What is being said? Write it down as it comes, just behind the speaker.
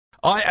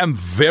I am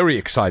very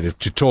excited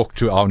to talk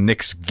to our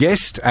next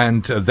guest,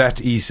 and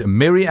that is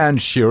Mary-Ann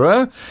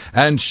Shearer,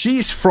 and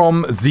she's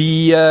from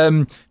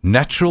the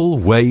Natural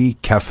Way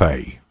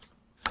Cafe.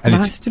 And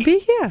nice to be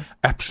here.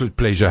 Absolute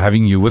pleasure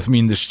having you with me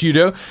in the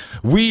studio.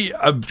 We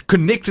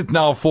connected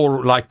now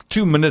for like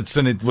 2 minutes,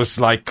 and it was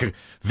like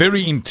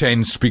very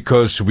intense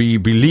because we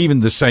believe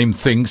in the same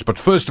things. But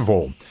first of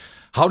all,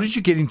 how did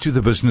you get into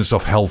the business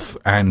of health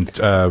and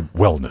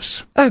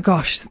wellness? Oh,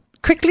 gosh.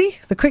 Quickly,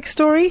 the quick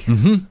story.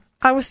 Mm-hmm.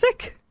 I was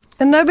sick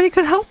and nobody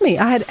could help me.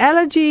 I had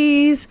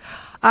allergies.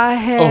 I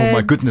had oh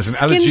my goodness, and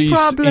allergies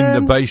problems, in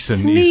the basin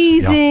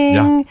sneezing.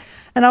 Yeah.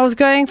 And I was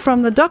going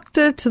from the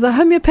doctor to the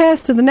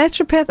homeopath to the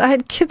naturopath. I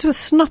had kids with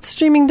snot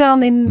streaming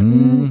down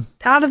their,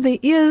 out of their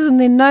ears and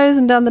their nose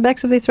and down the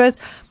backs of their throats.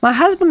 My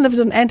husband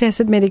lived on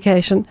antacid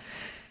medication.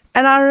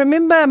 And I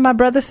remember my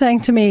brother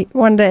saying to me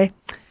one day,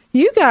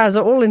 you guys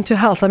are all into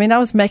health. I mean, I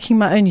was making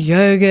my own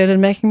yogurt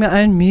and making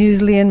my own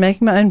muesli and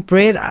making my own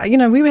bread. You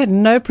know, we had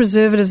no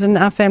preservatives in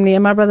our family.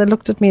 And my brother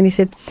looked at me and he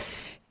said,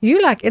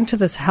 you like into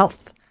this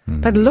health,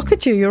 but look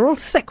at you, you're all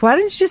sick. Why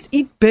don't you just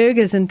eat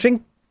burgers and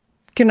drink,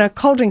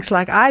 cold drinks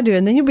like I do,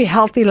 and then you'll be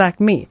healthy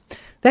like me.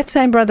 That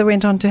same brother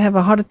went on to have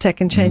a heart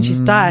attack and change his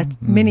diet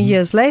many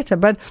years later.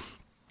 But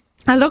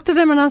I looked at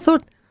him and I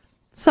thought,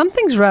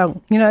 something's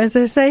wrong. As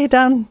they say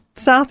down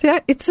south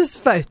here, it's his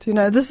fault.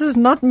 This is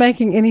not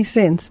making any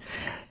sense.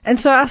 And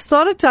so I'd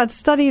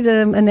studied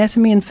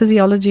anatomy and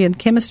physiology and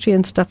chemistry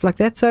and stuff like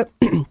that. So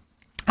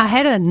I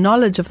had a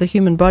knowledge of the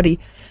human body.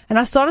 And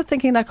I started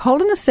thinking, like,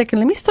 hold on a second,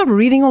 let me stop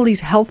reading all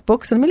these health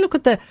books and let me look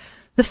at the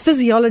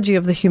physiology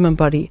of the human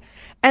body.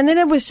 And then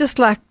it was just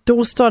like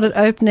doors started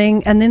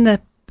opening. And then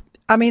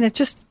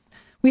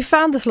we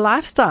found this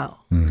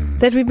lifestyle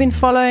that we've been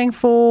following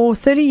for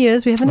 30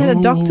 years. We haven't had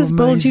a doctor's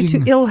bill due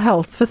to ill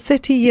health for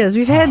 30 years.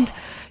 We've had,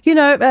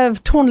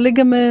 torn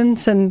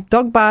ligaments and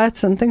dog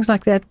bites and things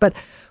like that. But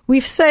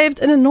we've saved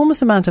an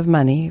enormous amount of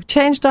money,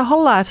 changed our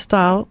whole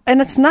lifestyle, and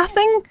it's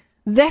nothing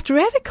that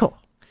radical.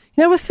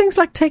 It was things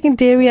like taking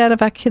dairy out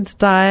of our kids'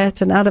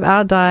 diet and out of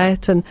our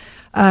diet and,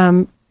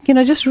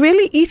 just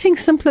really eating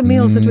simpler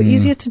meals that were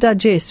easier to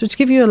digest, which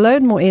give you a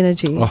load more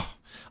energy. Oh,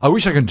 I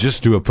wish I could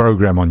just do a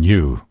program on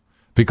you.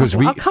 Because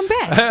I'll come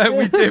back.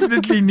 We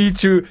definitely need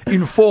to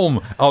inform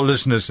our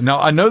listeners.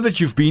 Now, I know that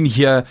you've been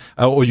here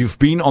or you've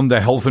been on the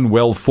Health and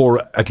Wealth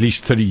for at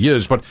least 30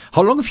 years, but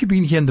how long have you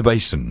been here in the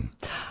basin?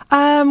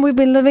 We've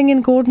been living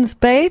in Gordons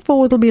Bay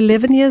it'll be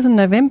 11 years in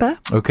November.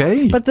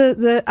 Okay. But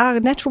our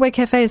Natural Way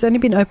Cafe has only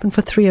been open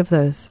for 3 of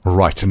those.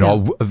 Right.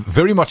 Now,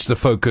 very much the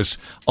focus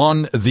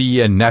on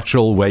the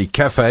Natural Way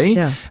Cafe.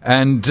 Yeah.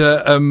 And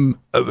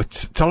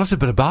tell us a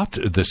bit about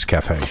this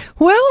cafe.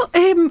 Well,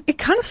 it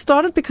kind of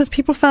started because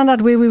people found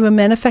out where we were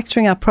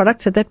manufacturing our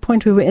products. At that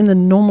point, we were in the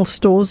normal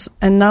stores,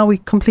 and now we're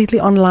completely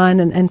online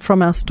and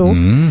from our store.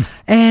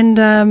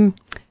 And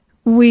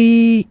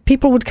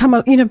people would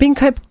come, being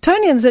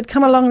Capetonians, they'd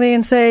come along there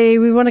and say,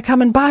 we want to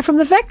come and buy from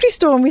the factory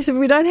store. And we said,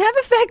 we don't have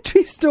a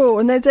factory store.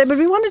 And they'd say, but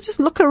we want to just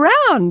look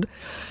around.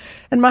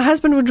 And my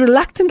husband would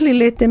reluctantly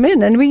let them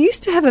in. And we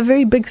used to have a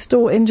very big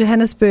store in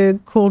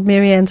Johannesburg called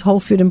Mary-Ann's Whole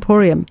Food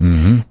Emporium.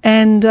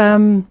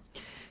 And,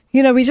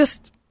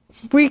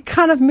 we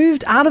kind of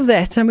moved out of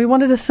that and we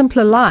wanted a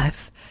simpler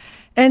life.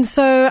 And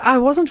so I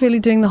wasn't really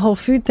doing the whole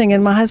food thing.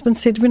 And my husband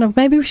said,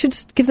 maybe we should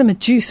just give them a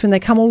juice when they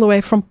come all the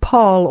way from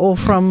Paarl or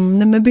from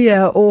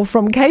Namibia or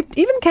from Cape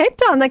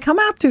Town. They come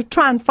out to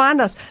try and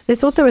find us. They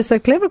thought they were so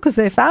clever because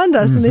they found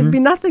us and there'd be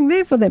nothing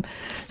there for them.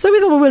 So we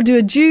thought, we'll do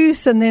a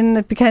juice, and then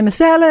it became a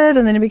salad,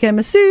 and then it became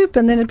a soup,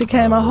 and then it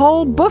became a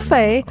whole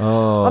buffet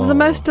of the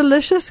most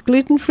delicious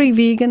gluten-free,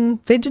 vegan,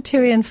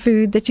 vegetarian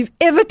food that you've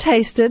ever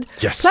tasted.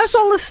 Yes. Plus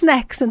all the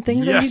snacks and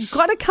things. Yes. And you've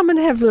got to come and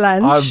have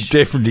lunch. I'm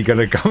definitely going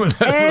to come and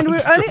have and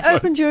lunch. we're only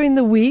open during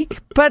the week,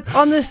 but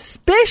on the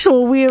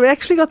special, we've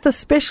actually got the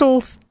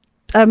special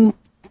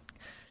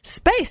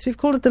space. We've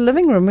called it the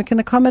living room. We can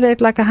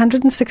accommodate like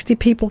 160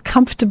 people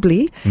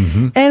comfortably.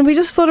 And we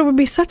just thought it would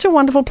be such a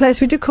wonderful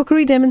place. We do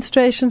cookery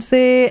demonstrations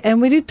there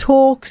and we do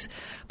talks,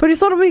 but we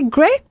thought it would be a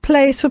great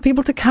place for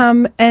people to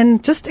come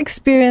and just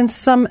experience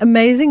some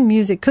amazing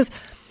music. Because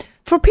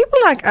for people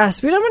like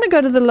us, we don't want to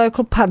go to the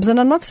local pubs, and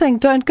I'm not saying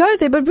don't go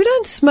there, but we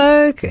don't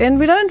smoke and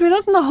we're not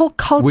in the whole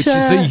culture. Which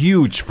is a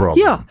huge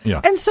problem.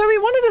 Yeah. And so we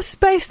wanted a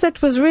space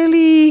that was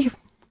really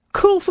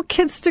cool for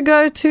kids to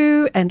go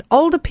to and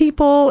older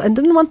people, and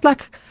didn't want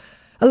like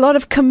a lot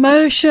of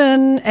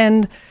commotion,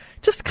 and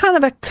just kind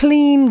of a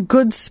clean,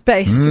 good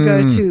space to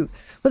go to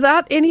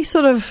without any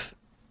sort of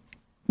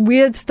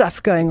weird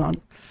stuff going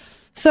on.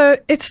 So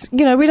it's, we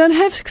don't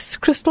have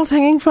crystals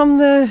hanging from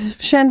the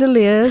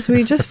chandeliers.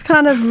 We're just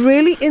kind of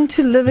really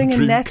into living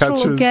in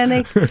natural,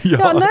 organic.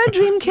 No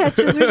dream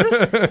catchers.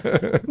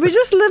 We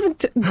just live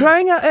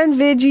growing our own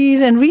veggies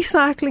and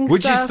recycling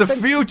Which stuff. Which is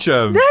the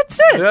future. That's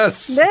it.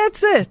 Yes.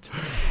 That's it.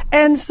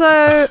 And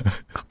so,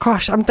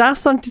 gosh, I'm now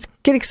starting to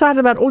get excited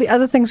about all the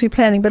other things we're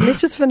planning, but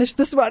let's just finish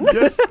this one.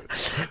 Yes.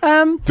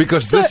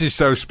 Because this is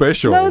so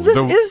special. No, this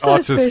is so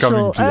special.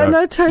 Coming to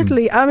no,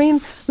 totally. I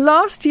mean,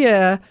 last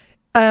year,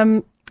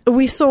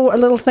 we saw a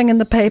little thing in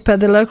the paper,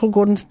 the local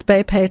Gordons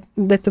Bay paper,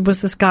 that there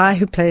was this guy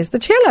who plays the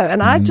cello.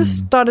 And I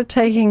just started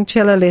taking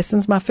cello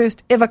lessons, my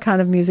first ever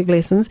kind of music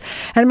lessons.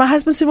 And my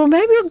husband said, well,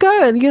 maybe you'll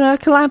go. And,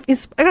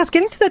 I was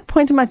getting to that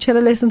point in my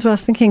cello lessons where I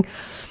was thinking,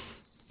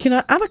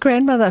 I'm a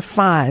grandmother of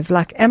 5.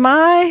 Like, am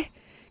I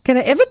going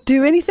to ever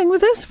do anything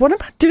with this? What am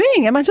I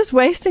doing? Am I just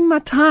wasting my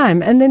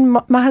time? And then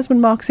my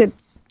husband, Mark, said,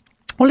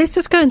 well, let's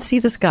just go and see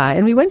this guy.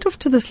 And we went off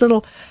to this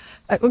little...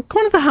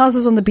 one of the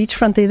houses on the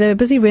beachfront there, they were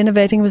busy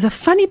renovating. It was a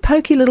funny,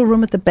 pokey little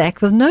room at the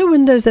back with no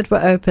windows that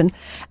were open.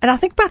 And I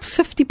think about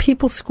 50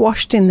 people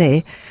squashed in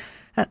there.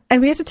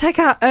 And we had to take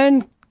our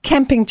own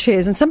camping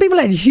chairs. And some people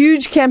had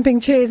huge camping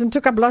chairs and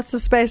took up lots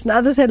of space, and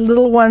others had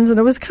little ones. And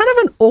it was kind of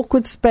an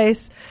awkward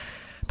space.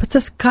 But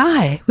this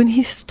guy, when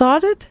he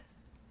started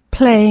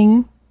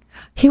playing,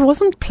 he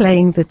wasn't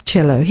playing the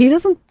cello. He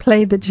doesn't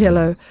play the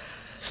cello.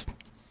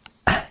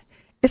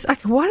 It's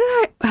like,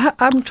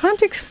 I'm trying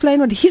to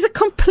explain he's a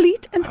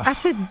complete and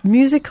utter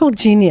musical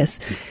genius.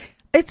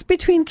 It's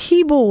between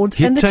keyboards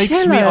and the cello. He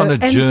takes me on a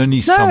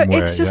journey somewhere. No,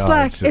 it's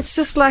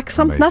just like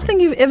nothing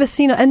you've ever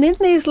seen. And then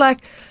there's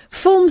like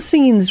film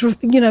scenes,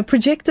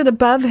 projected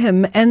above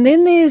him. And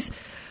then there's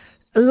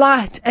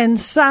light and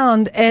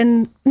sound.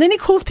 And then he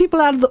calls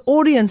people out of the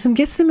audience and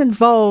gets them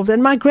involved.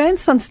 And my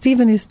grandson,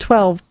 Stephen, who's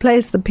 12,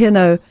 plays the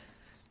piano.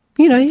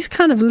 He's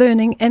kind of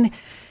learning. And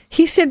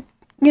he said,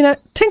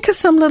 tinker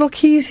some little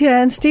keys here,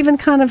 and Stephen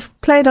kind of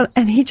played on,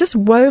 and he just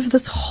wove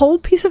this whole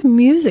piece of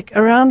music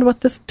around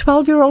what this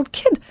 12-year-old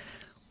kid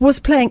was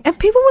playing, and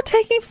people were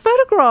taking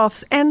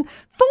photographs and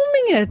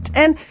filming it,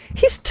 and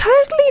he's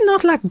totally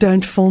not like,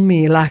 don't film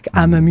me like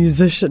I'm a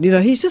musician,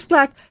 he's just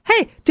like,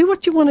 hey, do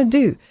what you want to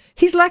do.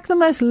 He's like the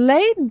most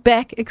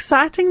laid-back,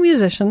 exciting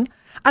musician.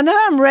 I know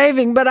I'm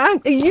raving, but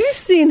you've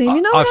seen him.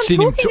 You know what I'm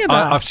talking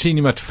about. I've seen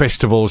him at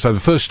festivals. So the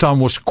first time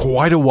was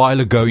quite a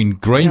while ago in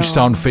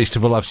Grangetown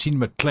Festival. I've seen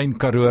him at Klein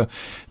Karoo.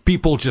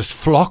 People just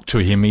flock to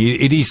him.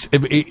 He's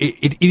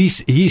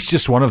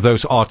just one of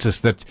those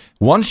artists that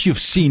once you've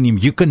seen him,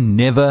 you can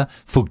never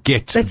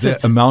forget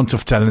amount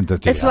of talent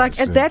that he has. It's like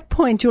at that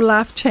point, your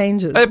life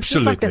changes.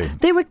 Absolutely. Like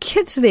there were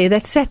kids there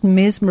that sat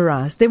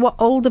mesmerized. There were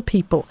older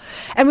people.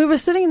 And we were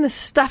sitting in this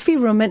stuffy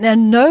room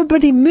and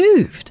nobody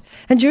moved.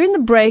 And during the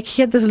break,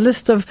 he had this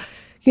list of,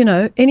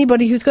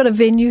 anybody who's got a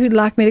venue who'd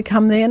like me to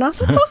come there. And I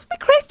thought, it'd be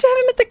great to have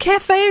him at the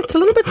cafe. It's a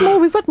little bit more,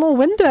 we've got more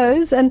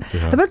windows and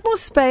a bit more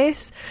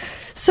space.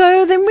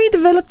 So then we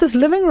developed this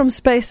living room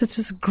space, which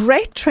is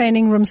great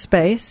training room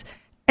space.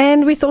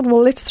 And we thought,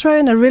 well, let's throw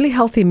in a really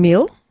healthy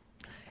meal.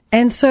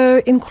 And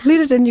so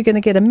included in, you're going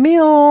to get a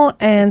meal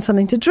and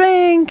something to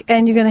drink.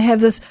 And you're going to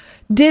have this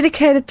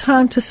dedicated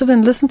time to sit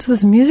and listen to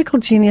this musical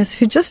genius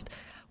who just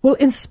will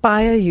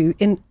inspire you.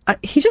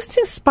 He just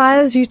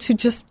inspires you to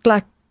just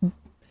like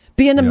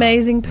be an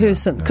amazing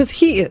person, because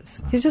he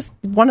is. He's just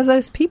one of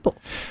those people.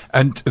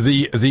 And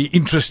the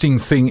interesting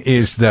thing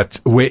is that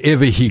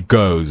wherever he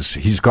goes,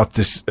 he's got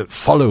this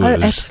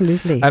followers. Oh,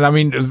 absolutely. And I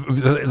mean,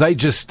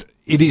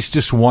 it is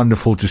just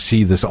wonderful to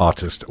see this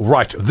artist.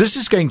 Right. This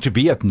is going to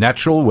be at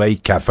Natural Way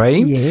Cafe.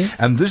 Yes.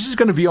 And this is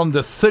going to be on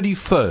the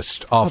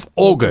 31st of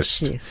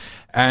August. Yes.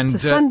 And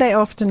it's a Sunday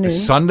afternoon.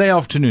 Sunday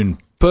afternoon.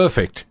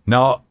 Perfect.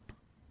 Now,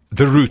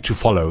 the route to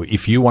follow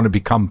if you want to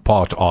become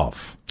part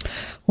of?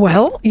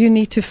 Well, you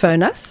need to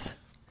phone us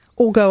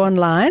or go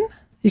online.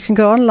 You can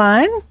go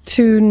online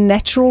to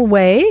Natural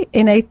Way,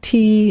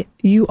 NATURAL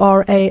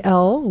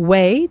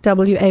Way,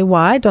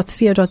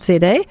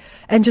 WAY.co.za,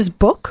 and just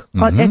book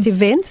at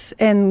events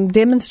and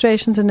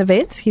demonstrations and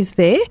events. He's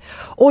there.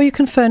 Or you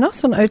can phone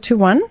us on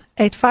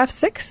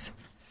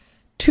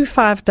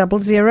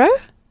 021-856-2500.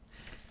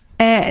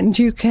 And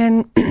you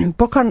can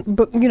book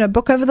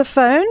over the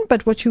phone.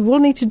 But what you will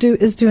need to do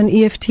is do an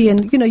EFT,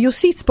 and your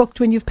seat's booked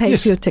when you've paid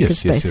for your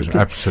tickets, basically. Yes,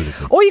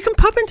 absolutely. Or you can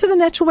pop into the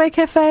Natural Way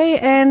Cafe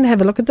and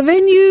have a look at the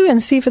venue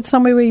and see if it's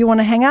somewhere where you want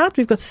to hang out.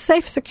 We've got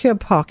safe, secure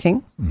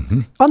parking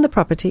on the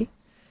property,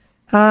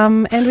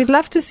 and we'd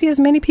love to see as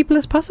many people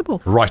as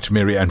possible. Right,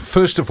 Mary. And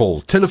first of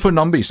all, telephone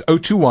number is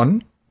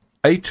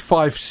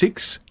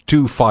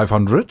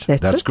 021-856-2500.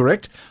 That's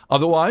correct.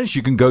 Otherwise,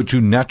 you can go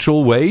to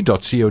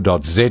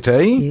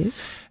naturalway.co.za. Yes.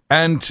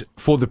 And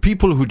for the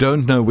people who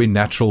don't know where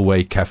Natural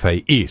Way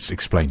Cafe is,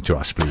 explain to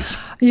us, please.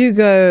 You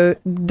go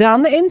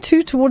down the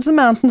N2 towards the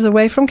mountains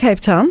away from Cape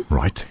Town.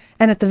 Right.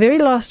 And at the very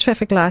last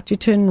traffic light, you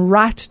turn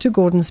right to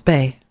Gordons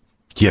Bay.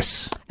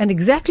 Yes. And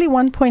exactly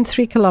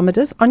 1.3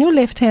 kilometers on your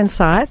left-hand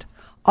side,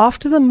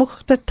 after the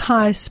Mukta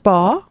Thai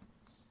Spa.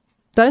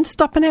 Don't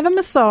stop and have a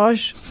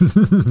massage.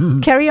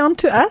 Carry on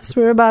to us.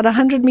 We're about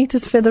 100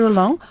 meters further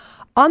along.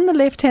 On the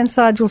left-hand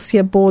side, you'll see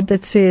a board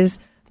that says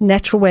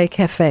Natural Way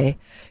Cafe.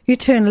 You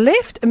turn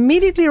left,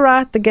 immediately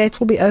right, the gate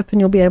will be open.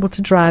 You'll be able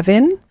to drive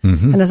in.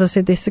 And as I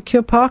said, there's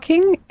secure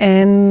parking.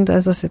 And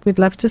as I said, we'd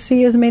love to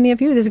see as many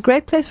of you. There's a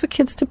great place for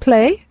kids to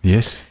play.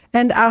 Yes.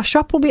 And our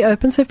shop will be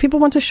open. So if people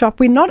want to shop,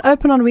 we're not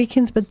open on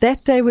weekends, but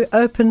that day we're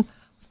open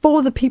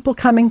for the people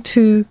coming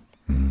to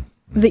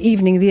the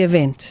evening, the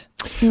event.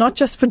 Not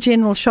just for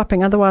general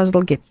shopping, otherwise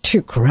it'll get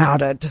too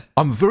crowded.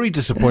 I'm very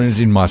disappointed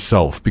in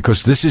myself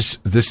because this is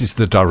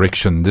the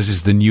direction, this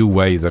is the new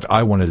way that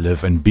I want to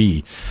live and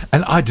be.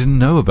 And I didn't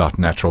know about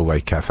Natural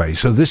Way Cafe.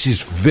 So this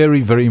is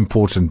very, very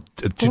important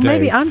today. Well,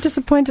 maybe I'm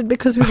disappointed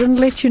because we didn't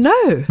let you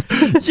know.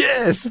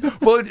 Yes.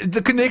 Well,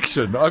 the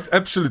connection.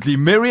 Absolutely.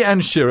 Mary Ann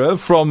Shearer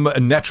from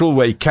Natural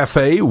Way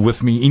Cafe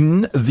with me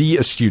in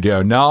the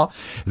studio. Now,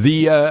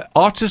 the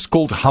artist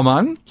called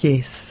Haman.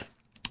 Yes.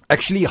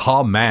 Actually,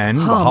 Haman,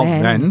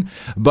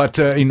 but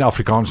in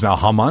Afrikaans now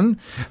Haman,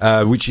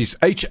 which is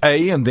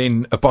H-A and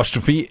then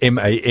apostrophe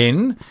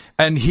M-A-N.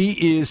 And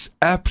he is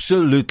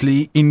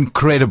absolutely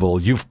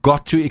incredible. You've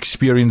got to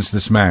experience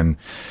this man.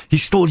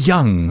 He's still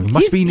young. He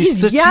must be in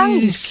his 30s. He's young.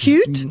 He's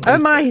cute. Oh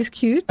my, he's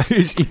cute.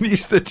 He's in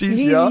his 30s,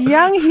 He's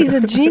young. He's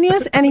a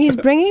genius. And he's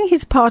bringing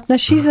his partner.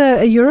 She's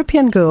a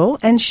European girl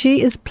and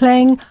she is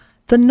playing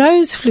the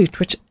nose flute,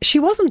 which she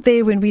wasn't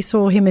there when we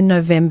saw him in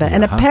November.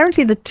 And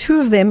apparently the two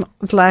of them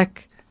was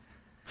like,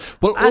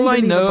 well, all I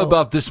know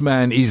about this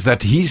man is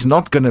that he's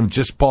not going to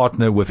just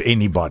partner with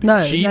anybody.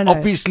 No, she no.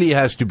 obviously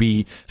has to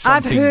be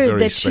something I've heard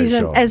very that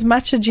special. she's as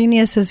much a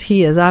genius as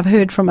he is. I've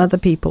heard from other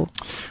people.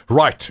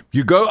 Right.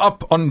 You go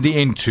up on the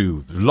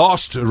N2,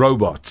 last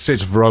robot,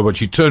 set of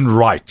robots, you turn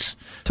right.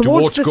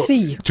 Towards the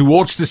sea.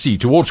 Towards the sea,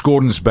 towards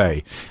Gordons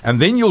Bay. And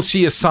then you'll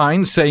see a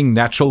sign saying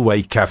Natural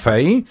Way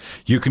Cafe.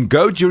 You can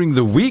go during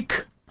the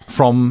week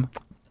from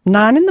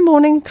 9 in the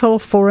morning till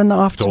 4 in the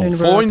afternoon.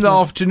 Till 4 in the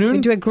afternoon. We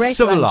do a great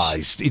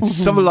civilized. lunch. It's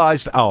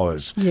civilized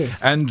hours.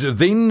 Yes. And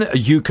then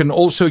you can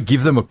also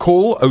give them a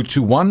call,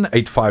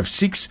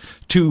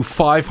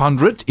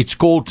 021-856-2500. It's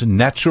called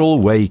Natural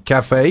Way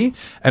Cafe.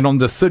 And on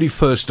the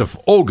 31st of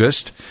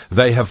August,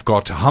 they have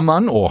got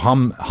Haman or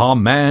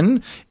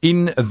Haman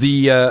in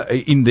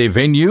their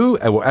venue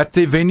or at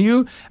their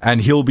venue,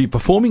 and he'll be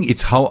performing.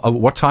 It's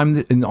what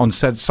time on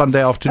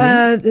Sunday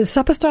afternoon? The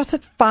supper starts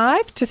at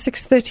 5 to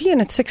 6:30,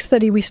 and at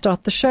 6:30 we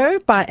start the show.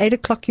 By 8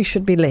 o'clock you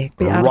should be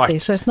out of there.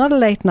 So it's not a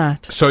late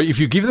night. So if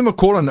you give them a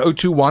call on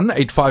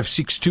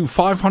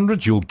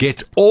 021-856-2500, you'll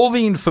get all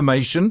the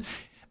information.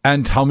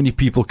 And how many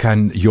people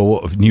can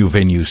your new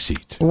venue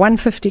seat?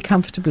 150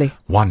 comfortably.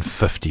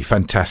 150,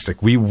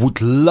 fantastic. We would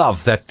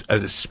love that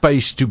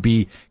space to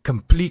be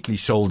completely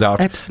sold out.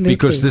 Absolutely.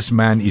 Because this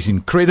man is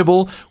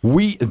incredible.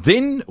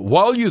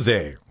 While you're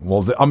there,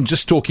 I'm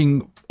just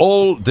talking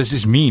this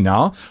is me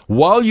now.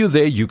 While you're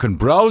there, you can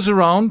browse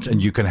around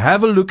and you can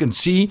have a look and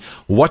see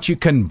what you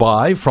can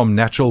buy from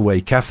Natural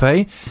Way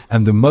Cafe.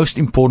 And the most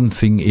important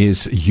thing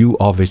is you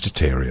are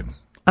vegetarian.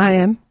 I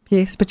am.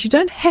 Yes, but you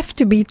don't have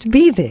to be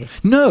there.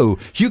 No,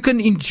 you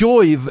can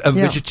enjoy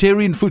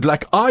vegetarian food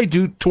like I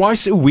do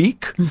twice a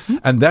week,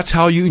 and that's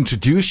how you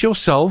introduce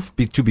yourself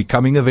to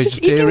becoming a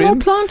vegetarian. Just eating more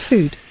plant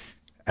food.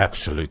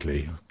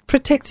 Absolutely.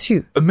 Protects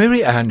you.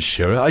 Mary Ann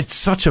Shearer, it's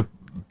such a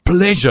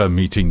pleasure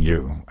meeting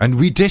you, and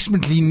we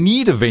desperately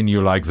need a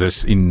venue like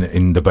this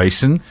in the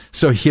basin.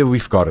 So here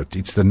we've got it.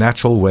 It's the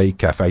Natural Way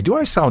Cafe. Do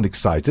I sound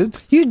excited?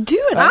 You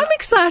do, and I'm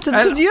excited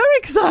because you're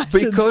excited.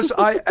 Because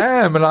I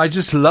am, and I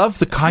just love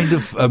the kind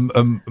of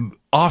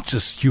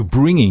artist you're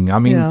bringing. I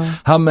mean,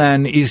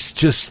 Haman is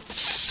just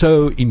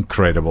so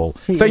incredible.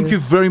 Thank you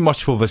very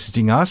much for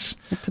visiting us.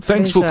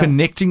 Thanks for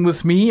connecting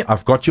with me.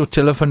 I've got your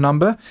telephone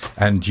number,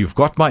 and you've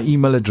got my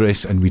email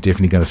address, and we're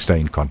definitely going to stay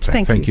in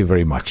contact. Thank you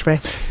very much.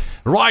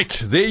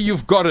 Right, there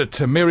you've got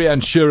it. Mary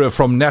Ann Shearer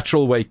from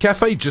Natural Way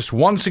Cafe. Just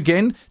once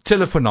again,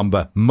 telephone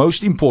number,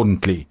 most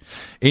importantly.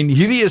 En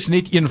hierdie is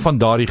net een van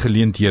daardie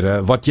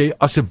geleenthede wat jy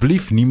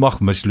asseblief nie mag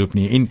misloop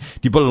nie. En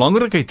die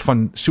belangrikheid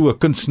van so 'n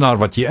kunstenaar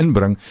wat jy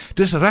inbring,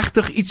 dis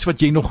regtig iets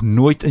wat jy nog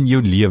nooit in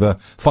jou lewe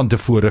van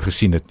tevore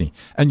gesien het nie.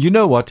 And you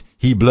know what?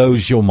 He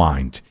blows your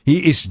mind.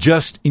 He is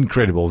just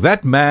incredible.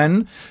 That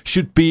man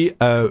should be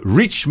a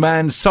rich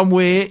man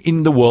somewhere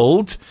in the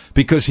world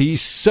because he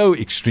is so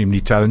extremely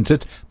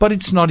talented, but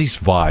it's not his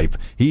vibe.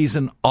 He is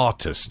an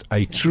artist,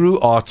 a true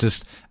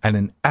artist, and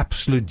an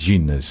absolute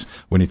genius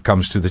when it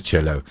comes to the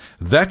cello.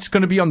 That's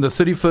going to be on the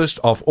 31st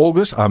of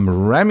August. I'm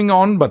ramming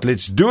on, but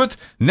let's do it.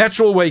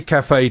 Natural Way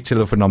Cafe,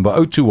 telephone number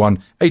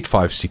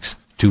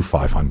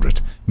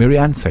 021-856-2500. Mary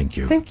Ann, thank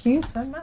you. Thank you so much.